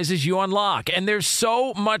awesome prizes you unlock. And there's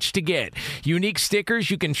so much to get. Unique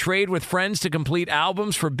stickers you can trade with friends to complete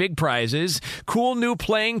albums for big prizes. Cool new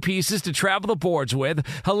playing pieces to travel the boards with.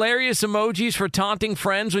 Hilarious emojis for taunting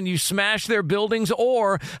friends when you smash their buildings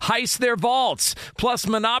or heist their vaults. Plus,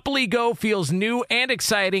 Monopoly Go feels new and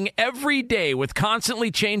exciting every day with constantly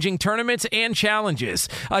changing tournaments and challenges.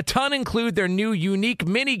 A ton include their new unique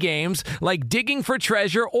mini games like digging for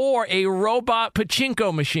treasure or a robot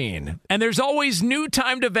pachinko machine. And there's always new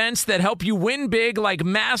timed events that help you win big, like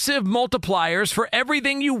massive multipliers for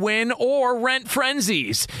everything you win or rent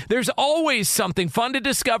frenzies. There's always something fun to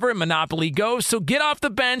discover in Monopoly Go, so get off the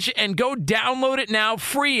bench and go download it now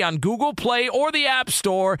free on Google Play or the App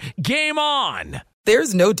Store. Game on!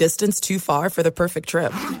 There's no distance too far for the perfect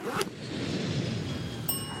trip.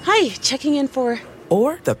 Hi, checking in for...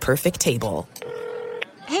 Or the perfect table.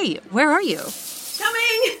 Hey, where are you?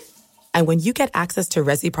 Coming! And when you get access to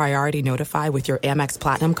Resi Priority Notify with your Amex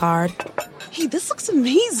Platinum card... Hey, this looks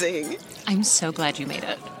amazing. I'm so glad you made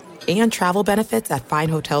it. And travel benefits at fine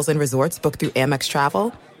hotels and resorts booked through Amex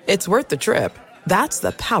Travel, it's worth the trip. That's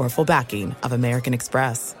the powerful backing of American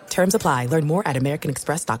Express. Terms apply. Learn more at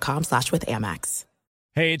americanexpress.com/withAmex.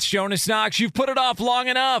 Hey, it's Jonas Knox. You've put it off long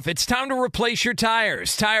enough. It's time to replace your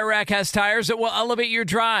tires. Tire Rack has tires that will elevate your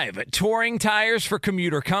drive. Touring tires for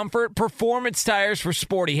commuter comfort, performance tires for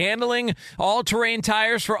sporty handling, all-terrain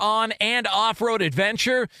tires for on- and off-road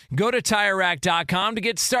adventure. Go to TireRack.com to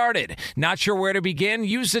get started. Not sure where to begin?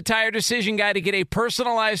 Use the Tire Decision Guide to get a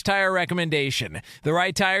personalized tire recommendation. The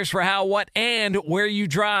right tires for how, what, and where you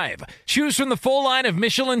drive. Choose from the full line of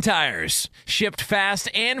Michelin tires. Shipped fast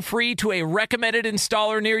and free to a recommended installer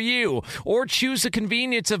installer near you, or choose the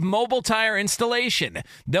convenience of mobile tire installation.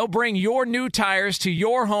 They'll bring your new tires to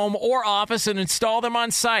your home or office and install them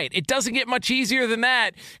on site. It doesn't get much easier than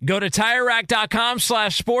that. Go to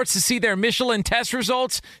TireRack.com/sports to see their Michelin test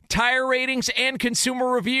results, tire ratings, and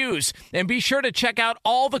consumer reviews. And be sure to check out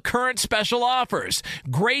all the current special offers.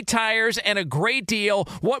 Great tires and a great deal.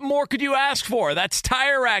 What more could you ask for? That's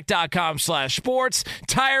TireRack.com/sports.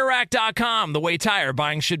 TireRack.com, the way tire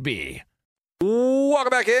buying should be.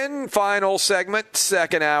 Welcome back in. Final segment,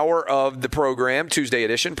 second hour of the program, Tuesday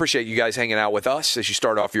edition. Appreciate you guys hanging out with us as you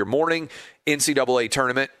start off your morning. NCAA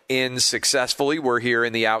tournament ends successfully. We're here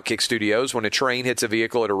in the Outkick studios. When a train hits a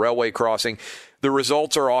vehicle at a railway crossing, the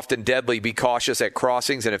results are often deadly. Be cautious at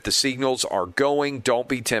crossings, and if the signals are going, don't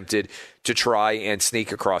be tempted to try and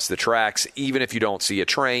sneak across the tracks. Even if you don't see a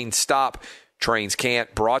train, stop. Trains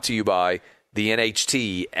can't. Brought to you by the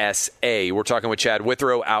NHTSA. We're talking with Chad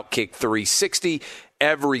Withrow, Outkick 360.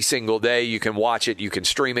 Every single day you can watch it, you can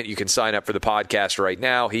stream it, you can sign up for the podcast right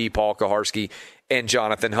now. He, Paul Kaharski, and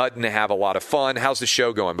Jonathan Hutton have a lot of fun. How's the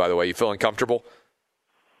show going, by the way? You feeling comfortable?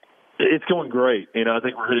 It's going great. I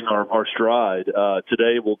think we're hitting our stride.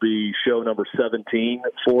 Today will be show number 17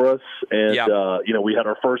 for us. And, we had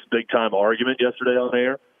our first big-time argument yesterday on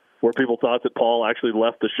air, where people thought that Paul actually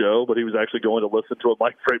left the show, but he was actually going to listen to a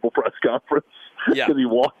Mike Vrabel press conference because he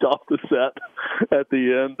walked off the set at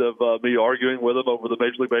the end of me arguing with him over the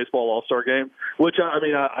Major League Baseball All-Star Game, which,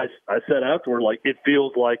 I said afterward, like, it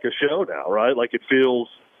feels like a show now, right? Like, it feels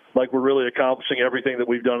like we're really accomplishing everything that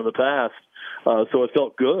we've done in the past. So it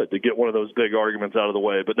felt good to get one of those big arguments out of the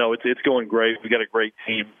way. But, no, it's going great. We got a great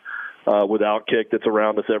team with Outkick that's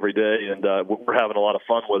around us every day, and we're having a lot of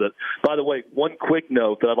fun with it. By the way, one quick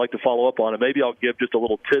note that I'd like to follow up on, and maybe I'll give just a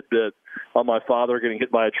little tidbit on my father getting hit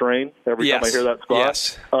by a train every time I hear that spot.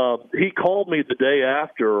 Yes. He called me the day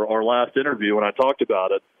after our last interview, and I talked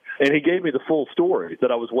about it, and he gave me the full story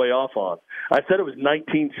that I was way off on. I said it was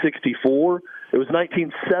 1964. It was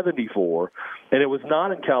 1974, and it was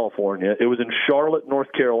not in California. It was in Charlotte, North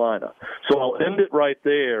Carolina. So I'll end it right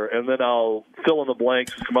there, and then I'll fill in the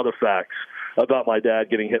blanks with some other facts about my dad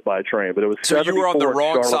getting hit by a train. But it was so you were on the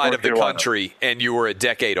wrong side of the Carolina. country, and you were a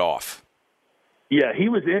decade off. Yeah, he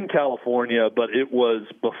was in California, but it was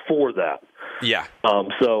before that. Yeah.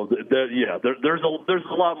 There's a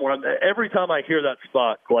lot more. Every time I hear that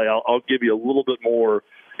spot, Clay, I'll give you a little bit more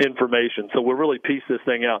information. So we'll really piece this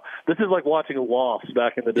thing out. This is like watching Lost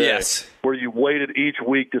back in the day, where you waited each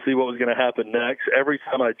week to see what was going to happen next. Every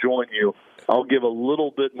time I join you, I'll give a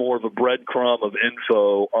little bit more of a breadcrumb of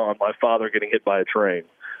info on my father getting hit by a train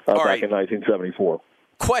back in 1974.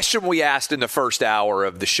 Question we asked in the first hour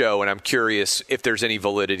of the show, and I'm curious if there's any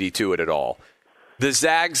validity to it at all. The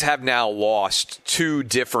Zags have now lost 2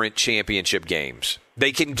 different championship games.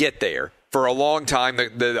 They can get there. For a long time,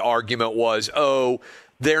 the argument was,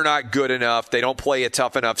 they're not good enough. They don't play a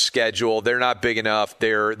tough enough schedule. They're not big enough.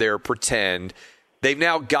 They're pretend. They've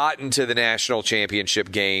now gotten to the national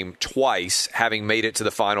championship game twice, having made it to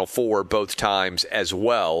the Final Four both times as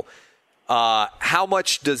well. How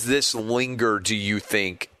much does this linger, do you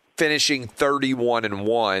think? Finishing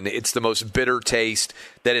 31-1, it's the most bitter taste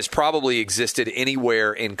that has probably existed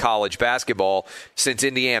anywhere in college basketball since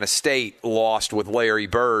Indiana State lost with Larry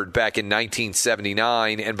Bird back in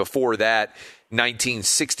 1979, and before that,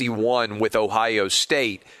 1961 with Ohio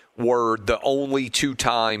State were the only 2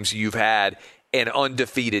 times you've had an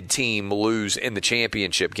undefeated team lose in the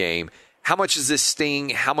championship game. How much does this sting?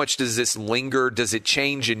 How much does this linger? Does it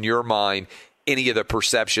change in your mind any of the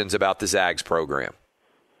perceptions about the Zags program?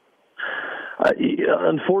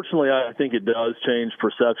 Unfortunately, I think it does change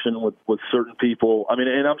perception with certain people. I mean,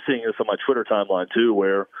 and I'm seeing this on my Twitter timeline too,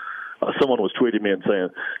 where someone was tweeting me and saying,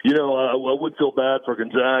 I would feel bad for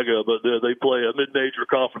Gonzaga, but they play a mid-major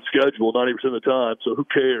conference schedule 90% of the time, so who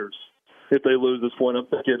cares if they lose this point? I'm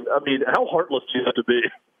thinking, how heartless do you have to be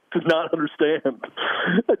to not understand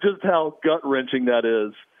just how gut-wrenching that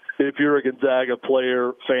is? If you're a Gonzaga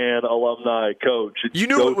player, fan, alumni, coach. You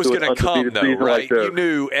knew it was going to come, though, right? You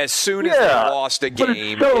knew as soon as they lost a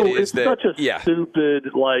game. It's such a stupid,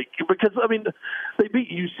 because, they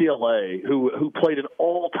beat UCLA, who played an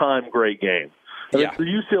all-time great game. The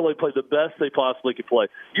UCLA played the best they possibly could play.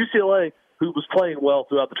 UCLA, who was playing well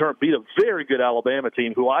throughout the tournament, beat a very good Alabama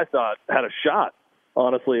team who I thought had a shot,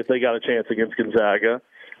 honestly, if they got a chance against Gonzaga.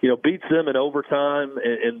 Beats them in overtime,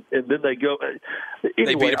 and then they go. Anyway,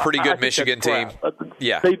 they beat a pretty good Michigan team.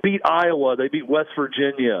 They beat Iowa. They beat West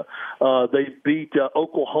Virginia. They beat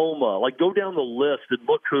Oklahoma. Go down the list and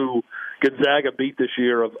look who Gonzaga beat this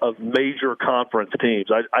year of major conference teams.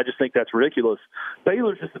 I just think that's ridiculous.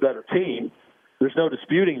 Baylor's just a better team. There's no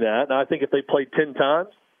disputing that. And I think if they played 10 times,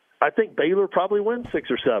 I think Baylor probably wins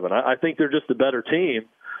 6 or 7. I think they're just a better team.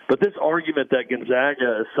 But this argument that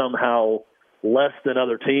Gonzaga is somehow less than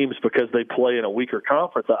other teams because they play in a weaker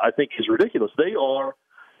conference, I think is ridiculous. They are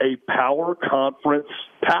a power conference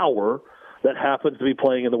power that happens to be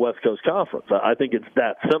playing in the West Coast Conference. I think it's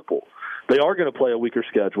that simple. They are going to play a weaker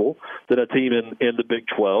schedule than a team in the Big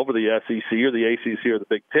 12 or the SEC or the ACC or the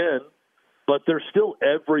Big 10, but they're still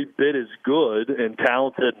every bit as good and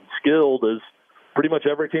talented and skilled as pretty much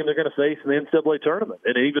every team they're going to face in the NCAA tournament,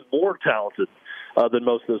 and even more talented than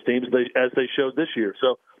most of those teams as they showed this year.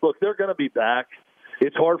 So, look, they're going to be back.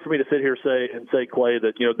 It's hard for me to sit here and say, Clay,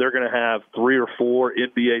 that they're going to have 3 or 4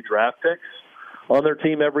 NBA draft picks on their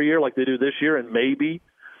team every year like they do this year, and maybe,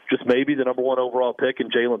 just maybe, the number 1 overall pick in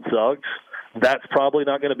Jalen Suggs. That's probably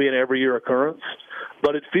not going to be an every-year occurrence.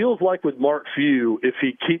 But it feels like with Mark Few, if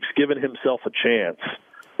he keeps giving himself a chance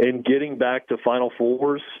and getting back to Final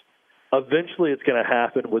Fours, eventually it's going to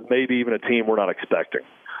happen with maybe even a team we're not expecting.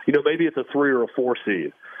 Maybe it's a 3 or a 4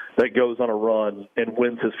 seed that goes on a run and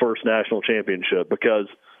wins his first national championship, because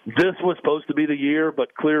this was supposed to be the year,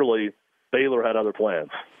 but clearly Baylor had other plans.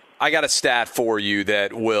 I got a stat for you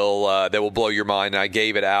that will blow your mind. I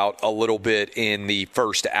gave it out a little bit in the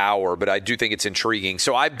first hour, but I do think it's intriguing.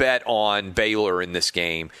 So I bet on Baylor in this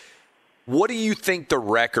game. What do you think the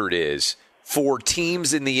record is for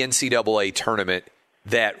teams in the NCAA tournament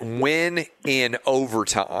that win in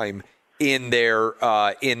overtime in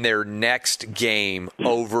their next game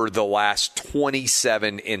over the last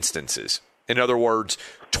 27 instances? In other words,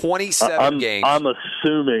 27 games. I'm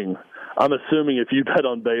assuming if you bet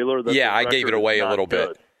on Baylor, that I gave it away a little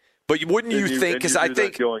bit. But wouldn't you think? Because I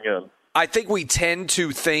think we tend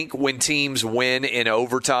to think when teams win in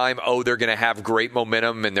overtime, they're going to have great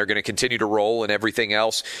momentum and they're going to continue to roll and everything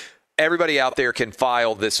else. Everybody out there can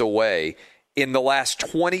file this away. In the last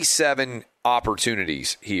 27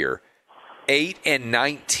 opportunities here, 8 and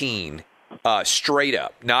 19 straight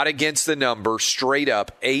up, not against the number, straight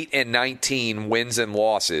up 8 and 19 wins and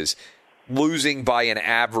losses, losing by an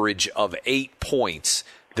average of 8 points.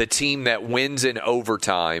 The team that wins in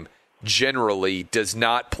overtime generally does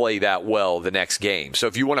not play that well the next game. So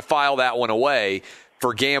if you want to file that one away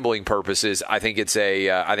for gambling purposes, I think it's a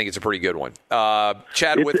pretty good one.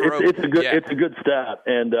 Chad Withrow, it's a good stat,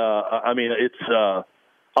 and I'll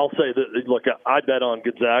say that. Look, I bet on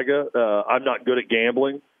Gonzaga. I'm not good at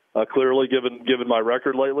gambling, clearly, given my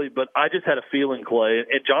record lately. But I just had a feeling, Clay,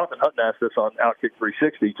 and Jonathan Hutton asked this on Outkick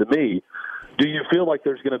 360 to me. Do you feel like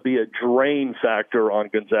there's going to be a drain factor on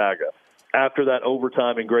Gonzaga after that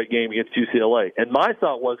overtime and great game against UCLA? And my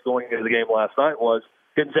thought was, going into the game last night, was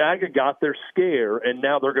Gonzaga got their scare, and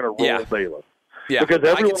now they're going to roll Baylor. Yeah, because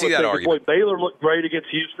everyone I can see that argument. Boy, Baylor looked great against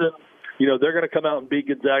Houston. They're going to come out and beat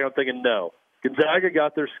Gonzaga. I'm thinking, no. Gonzaga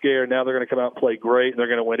got their scare. Now they're going to come out and play great, and they're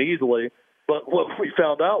going to win easily. But what we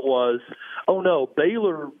found out was,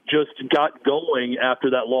 Baylor just got going after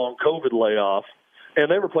that long COVID layoff,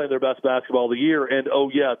 and they were playing their best basketball of the year, and,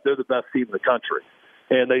 they're the best team in the country.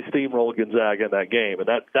 And they steamrolled Gonzaga in that game, and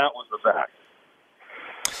that was the fact.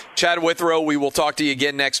 Chad Withrow, we will talk to you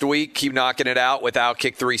again next week. Keep knocking it out with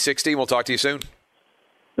Outkick 360. We'll talk to you soon.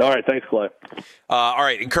 All right. Thanks, Clay. All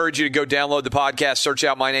right. Encourage you to go download the podcast. Search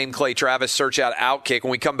out my name, Clay Travis. Search out Outkick.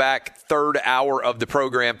 When we come back, third hour of the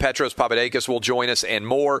program, Petros Papadakis will join us and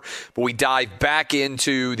more. But we dive back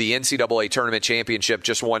into the NCAA Tournament Championship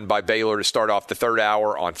just won by Baylor to start off the third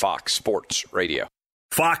hour on Fox Sports Radio.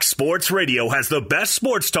 Fox Sports Radio has the best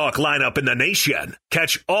sports talk lineup in the nation.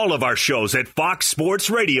 Catch all of our shows at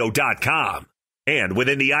foxsportsradio.com. And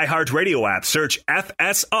within the iHeartRadio app, search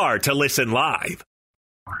FSR to listen live.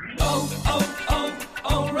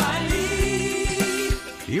 O'Reilly.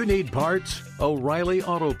 You need parts? O'Reilly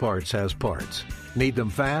Auto Parts has parts. Need them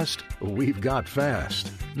fast? We've got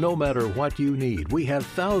fast. No matter what you need, we have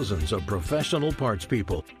thousands of professional parts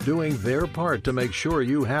people doing their part to make sure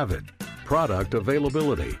you have it. Product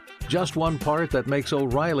availability. Just one part that makes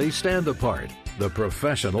O'Reilly stand apart. The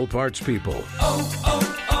professional parts people.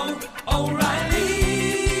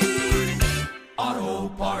 O'Reilly Auto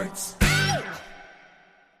Parts.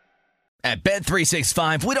 At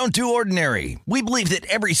Bet365, we don't do ordinary. We believe that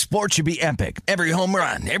every sport should be epic. Every home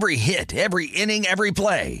run, every hit, every inning, every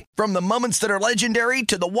play. From the moments that are legendary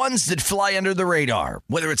to the ones that fly under the radar.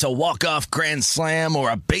 Whether it's a walk-off grand slam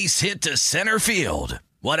or a base hit to center field.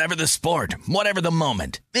 Whatever the sport, whatever the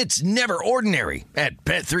moment. It's never ordinary at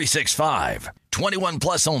Bet365. 21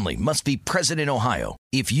 plus only. Must be present in Ohio.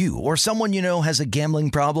 If you or someone you know has a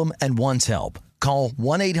gambling problem and wants help, call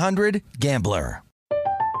 1-800-GAMBLER.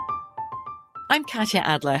 I'm Katya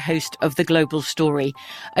Adler, host of The Global Story.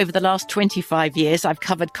 Over the last 25 years, I've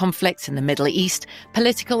covered conflicts in the Middle East,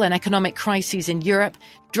 political and economic crises in Europe,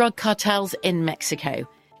 drug cartels in Mexico.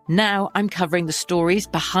 Now I'm covering the stories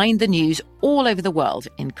behind the news all over the world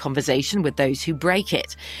in conversation with those who break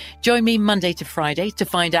it. Join me Monday to Friday to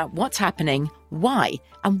find out what's happening, why,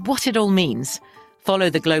 and what it all means. Follow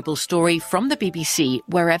The Global Story from the BBC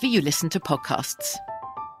wherever you listen to podcasts.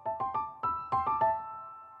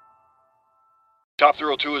 Top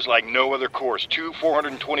Thrill 2 is like no other course. 2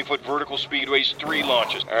 420-foot vertical speedways, 3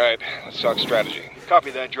 launches. All right, let's talk strategy.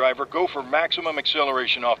 Copy that, driver. Go for maximum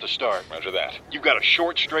acceleration off the start. Roger that. You've got a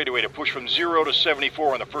short straightaway to push from 0 to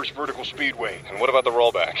 74 on the first vertical speedway. And what about the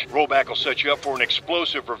rollback? Rollback will set you up for an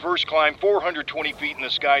explosive reverse climb 420 feet in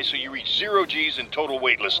the sky so you reach 0 G's in total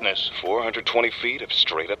weightlessness. 420 feet of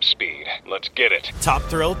straight-up speed. Let's get it. Top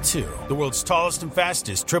Thrill 2, the world's tallest and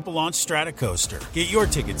fastest triple-launch strata coaster. Get your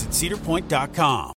tickets at cedarpoint.com.